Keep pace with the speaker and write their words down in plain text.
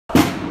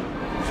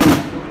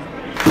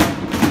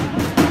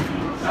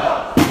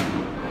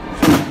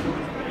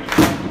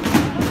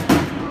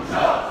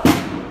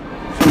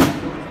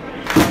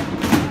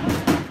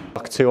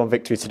2-1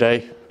 victory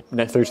today,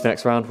 through to the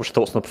next round. What's your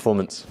thoughts on the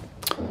performance?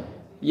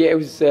 Yeah, it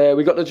was.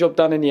 We got the job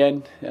done in the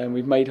end, and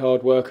we've made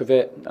hard work of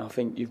it. I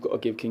think you've got to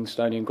give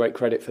Kingstonian great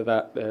credit for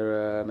that.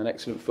 They're an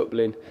excellent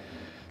footballing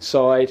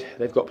side.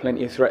 They've got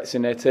plenty of threats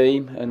in their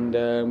team,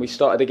 and we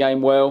started the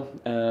game well.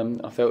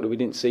 I felt that we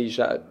didn't siege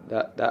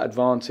that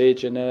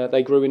advantage, and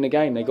they grew in the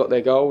game. They got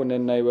their goal, and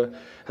then they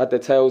had their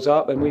tails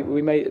up, and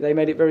they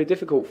made it very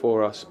difficult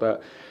for us.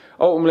 But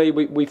ultimately,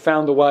 we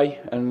found a way,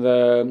 and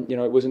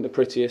it wasn't the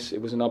prettiest.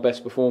 It wasn't our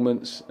best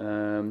performance.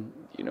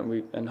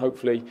 And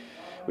hopefully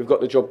we've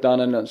got the job done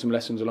and learned some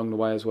lessons along the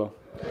way as well.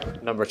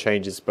 A number of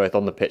changes both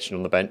on the pitch and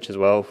on the bench as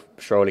well.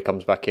 Schroly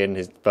comes back in,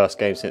 his first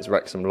game since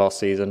Wrexham last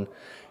season,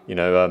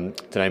 to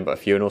name but a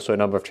few, and also a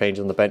number of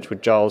changes on the bench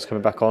with Giles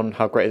coming back on.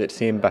 How great is it to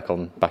see him back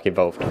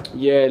involved?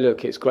 Yeah,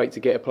 look, it's great to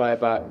get a player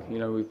back.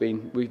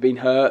 We've been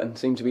hurt and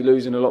seem to be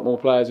losing a lot more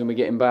players than we're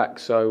getting back.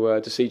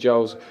 So to see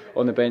Giles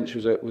on the bench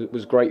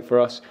was great for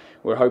us.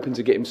 We're hoping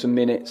to get him some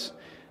minutes.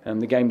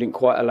 The game didn't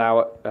quite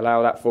allow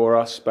that for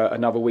us, but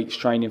another week's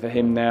training for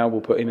him now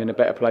will put him in a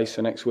better place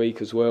for next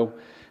week as well.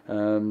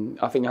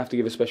 I think I have to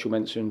give a special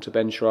mention to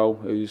Ben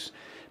Schroll, who's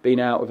been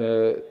out with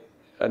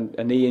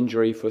a knee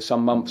injury for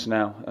some months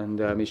now, and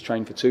he's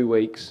trained for 2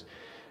 weeks.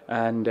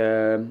 And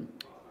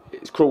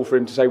it's cruel for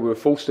him to say we were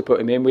forced to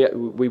put him in.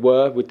 We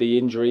were, with the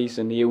injuries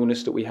and the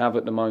illness that we have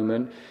at the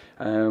moment.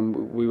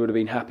 We would have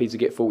been happy to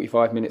get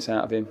 45 minutes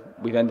out of him.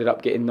 We've ended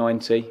up getting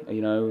 90.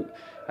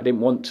 I didn't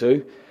want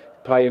to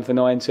play him for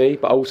 90,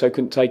 but I also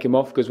couldn't take him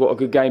off because what a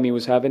good game he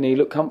was having. He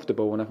looked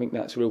comfortable, and I think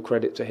that's a real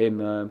credit to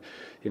him.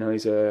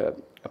 He's a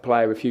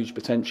player with huge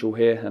potential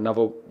here,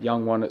 another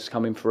young one that's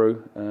coming through,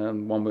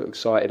 one we're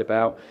excited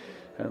about.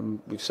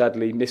 We've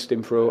sadly missed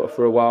him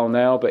for a while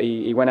now, but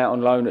he went out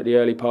on loan at the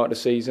early part of the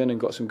season and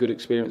got some good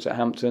experience at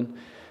Hampton.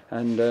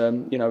 And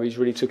he's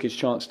really took his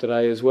chance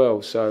today as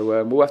well.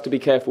 So we'll have to be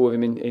careful with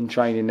him in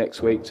training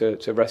next week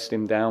to rest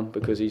him down,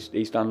 because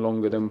he's done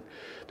longer than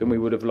we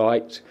would have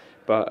liked.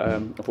 But I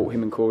thought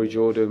him and Corey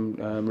Jordan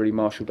really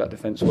marshalled that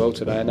defence well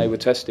today, and they were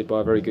tested by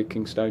a very good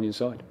Kingstonian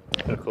side.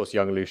 And of course,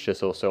 young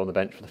Lucius also on the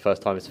bench for the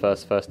first time, his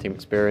first team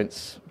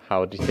experience.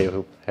 How do you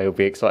feel he'll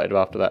be excited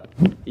after that?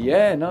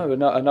 Yeah, no,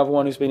 another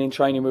one who's been in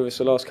training with us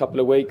the last couple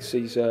of weeks.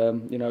 He's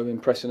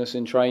impressing us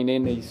in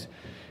training. He's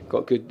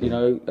got good,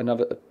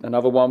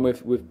 another one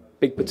with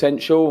big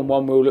potential, and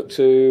one we'll look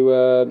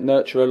to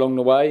nurture along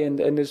the way. And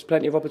there's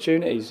plenty of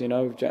opportunities.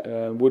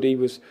 Woody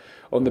was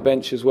on the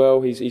bench as well.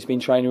 He's been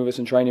training with us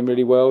and training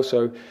really well.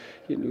 So,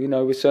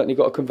 we've certainly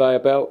got a conveyor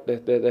belt.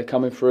 They're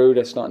coming through.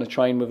 They're starting to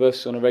train with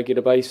us on a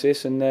regular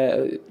basis, and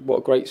what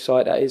a great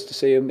sight that is to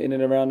see them in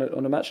and around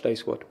on a matchday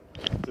squad.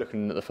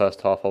 Looking at the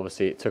first half,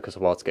 obviously it took us a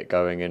while to get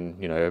going,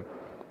 and a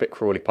bit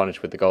cruelly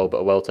punished with the goal, but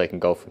a well taken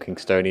goal from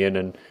Kingstonian,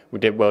 and we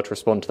did well to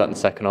respond to that in the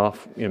second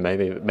half.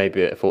 Maybe a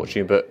bit of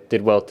fortune, but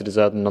did well to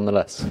deserve them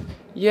nonetheless.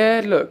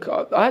 Yeah, look,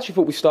 I actually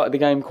thought we started the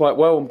game quite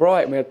well and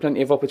bright, and we had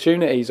plenty of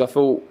opportunities. I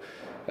thought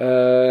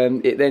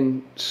it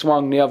then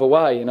swung the other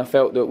way, and I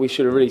felt that we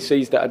should have really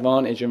seized that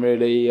advantage and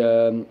really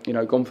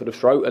gone for the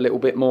throat a little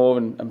bit more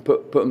and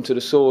put them to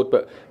the sword,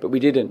 but we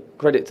didn't.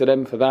 Credit to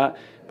them for that,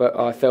 but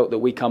I felt that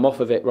we come off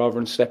of it rather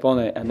than step on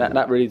it, and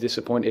that really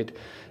disappointed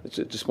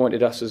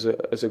us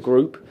as a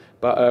group.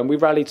 But we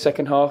rallied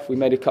second half. We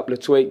made a couple of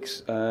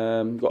tweaks, got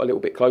a little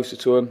bit closer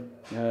to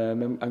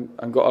them,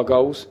 and got our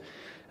goals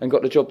and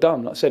got the job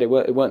done. Like I said, it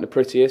weren't the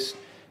prettiest.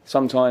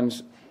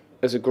 Sometimes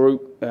as a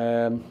group,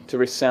 to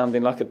risk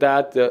sounding like a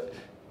dad, that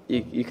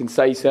you can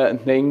say certain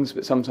things,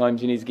 but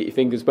sometimes you need to get your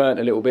fingers burnt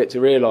a little bit to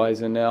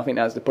realise, and I think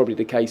that's probably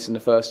the case in the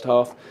first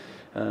half.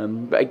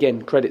 But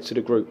again, credit to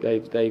the group.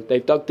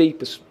 They've dug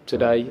deeper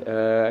today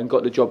and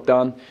got the job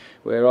done,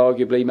 where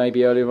arguably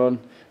maybe earlier on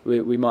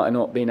we might have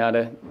not been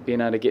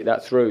able to get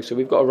that through. So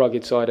we've got a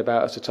rugged side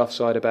about us, a tough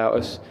side about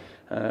us,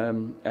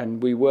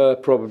 and we were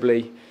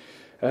probably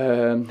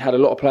had a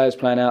lot of players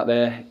playing out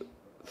there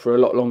for a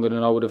lot longer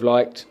than I would have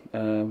liked.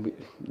 The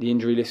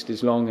injury list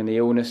is long, and the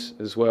illness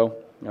as well,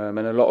 and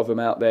a lot of them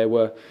out there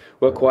were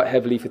quite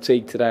heavily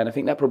fatigued today, and I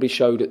think that probably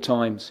showed at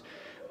times.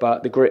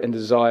 But the grit and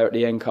desire at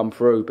the end come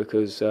through,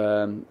 because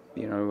I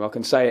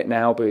can say it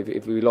now, but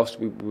if we lost,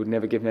 we would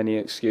never give any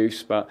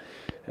excuse. But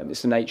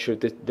it's the nature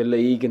of the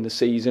league and the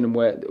season and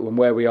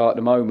where we are at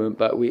the moment.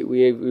 But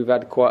we've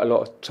had quite a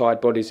lot of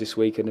tired bodies this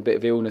week and a bit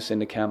of illness in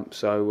the camp.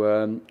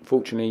 So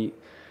fortunately,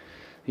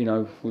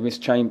 we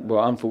missed Chamber.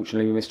 Well,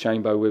 unfortunately, we missed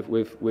Chamber with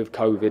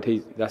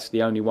COVID. That's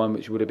the only one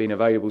which would have been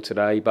available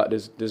today. But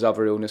there's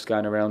other illness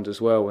going around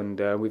as well, and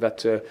we've had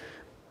to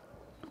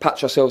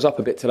patch ourselves up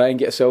a bit today and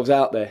get ourselves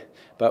out there.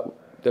 But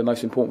the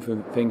most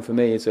important thing for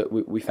me is that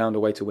we found a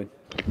way to win.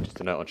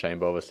 Just a note on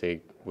Chamber,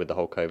 obviously, with the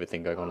whole COVID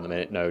thing going on in the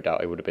minute, no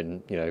doubt it would have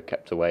been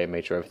kept away and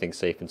made sure everything's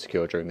safe and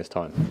secure during this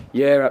time.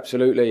 Yeah,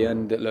 absolutely.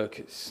 And look,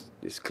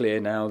 it's clear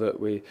now that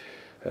we,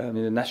 in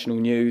the national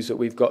news, that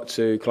we've got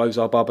to close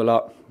our bubble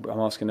up. I'm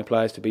asking the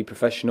players to be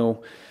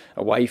professional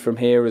away from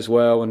here as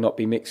well, and not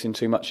be mixing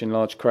too much in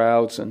large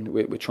crowds. And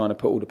we're trying to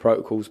put all the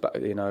protocols back.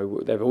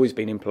 They've always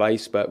been in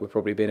place, but we're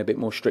probably being a bit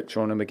more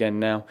stricter on them again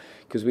now,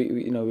 because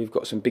we've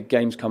got some big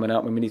games coming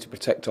up and we need to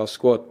protect our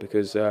squad,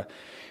 because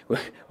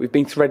we've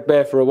been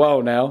threadbare for a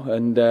while now,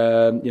 and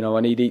I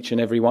need each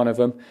and every one of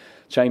them.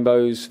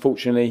 Chambo's,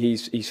 fortunately,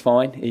 he's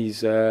fine.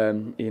 He's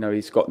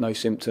he's got no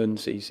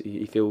symptoms.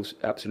 He feels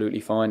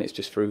absolutely fine. It's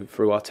just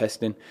through our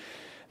testing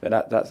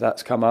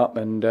that's come up,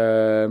 and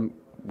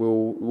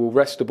we'll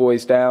rest the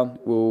boys down.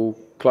 We'll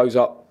close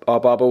up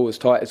our bubble as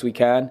tight as we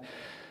can.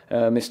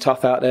 It's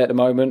tough out there at the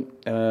moment,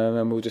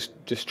 and we'll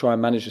just try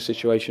and manage the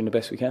situation the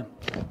best we can.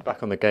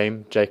 Back on the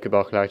game, Jacob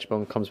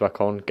Arkelajbon comes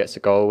back on, gets a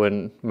goal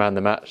and man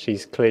the match.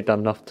 He's clearly done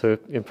enough to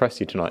impress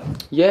you tonight.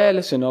 Yeah,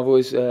 listen, I've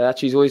always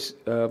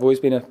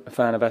been a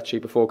fan of Achi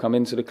before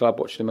coming into the club.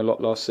 Watched him a lot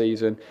last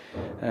season.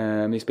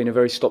 It's been a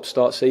very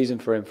stop-start season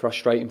for him,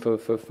 frustrating for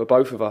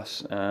both of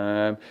us.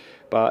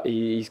 But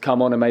he's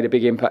come on and made a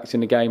big impact in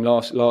the game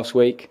last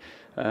week.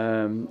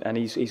 And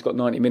he's got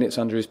 90 minutes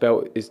under his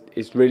belt.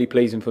 Is really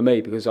pleasing for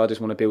me, because I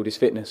just want to build his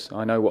fitness.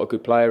 I know what a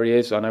good player he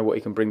is. I know what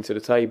he can bring to the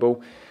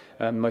table.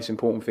 The most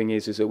important thing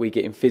is that we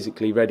get him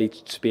physically ready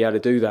to be able to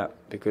do that,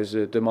 because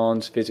the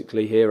demands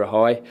physically here are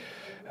high.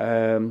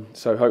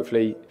 So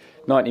hopefully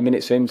 90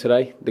 minutes for him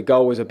today. The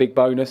goal was a big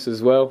bonus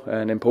as well,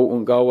 an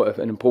important goal at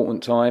an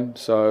important time.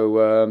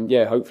 So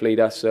hopefully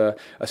that's a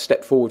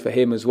step forward for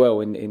him as well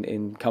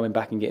in coming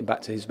back and getting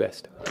back to his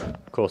best.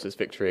 Of course, it's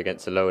victory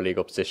against a lower league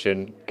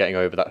opposition, getting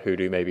over that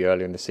hoodoo maybe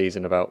earlier in the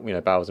season about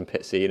Bowers and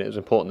Pitsy, and it was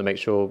important to make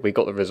sure we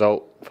got the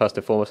result first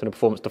and foremost, and a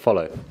performance to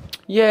follow.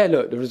 Yeah,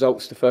 look, the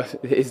results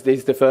is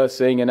the first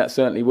thing, and that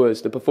certainly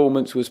was. The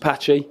performance was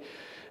patchy,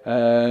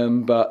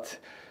 but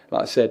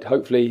like I said,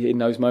 hopefully in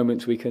those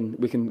moments we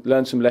can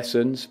learn some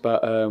lessons.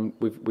 But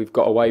we've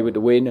got away with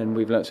the win, and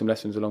we've learned some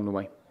lessons along the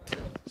way.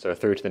 So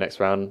through to the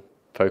next round.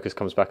 Focus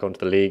comes back onto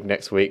the league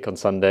next week on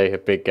Sunday. A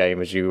big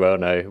game, as you well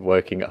know,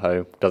 working at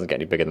home. Doesn't get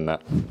any bigger than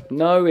that.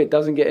 No, it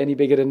doesn't get any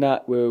bigger than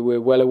that.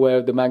 We're well aware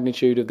of the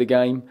magnitude of the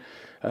game.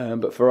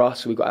 But for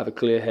us, we've got to have a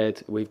clear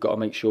head. We've got to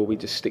make sure we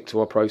just stick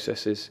to our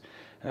processes.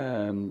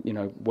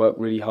 Work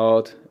really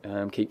hard.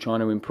 Keep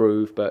trying to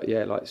improve. But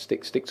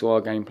stick to our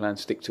game plan.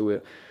 Stick to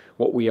it.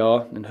 What we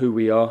are and who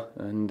we are,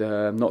 and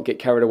not get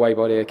carried away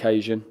by the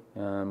occasion.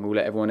 We'll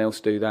let everyone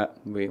else do that.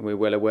 We're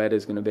well aware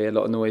there's going to be a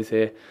lot of noise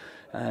here.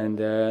 And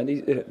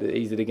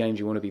these are the games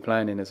you want to be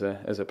playing in as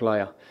a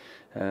player.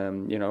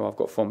 I've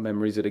got fond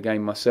memories of the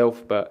game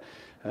myself, but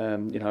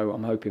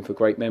I'm hoping for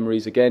great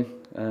memories again,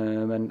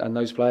 and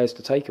those players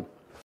to take them.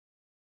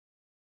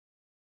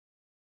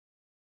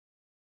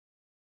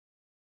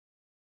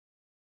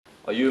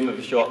 Are you in with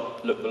a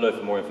shot? Look below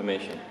for more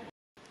information.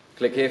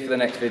 Click here for the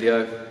next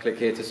video. Click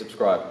here to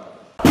subscribe.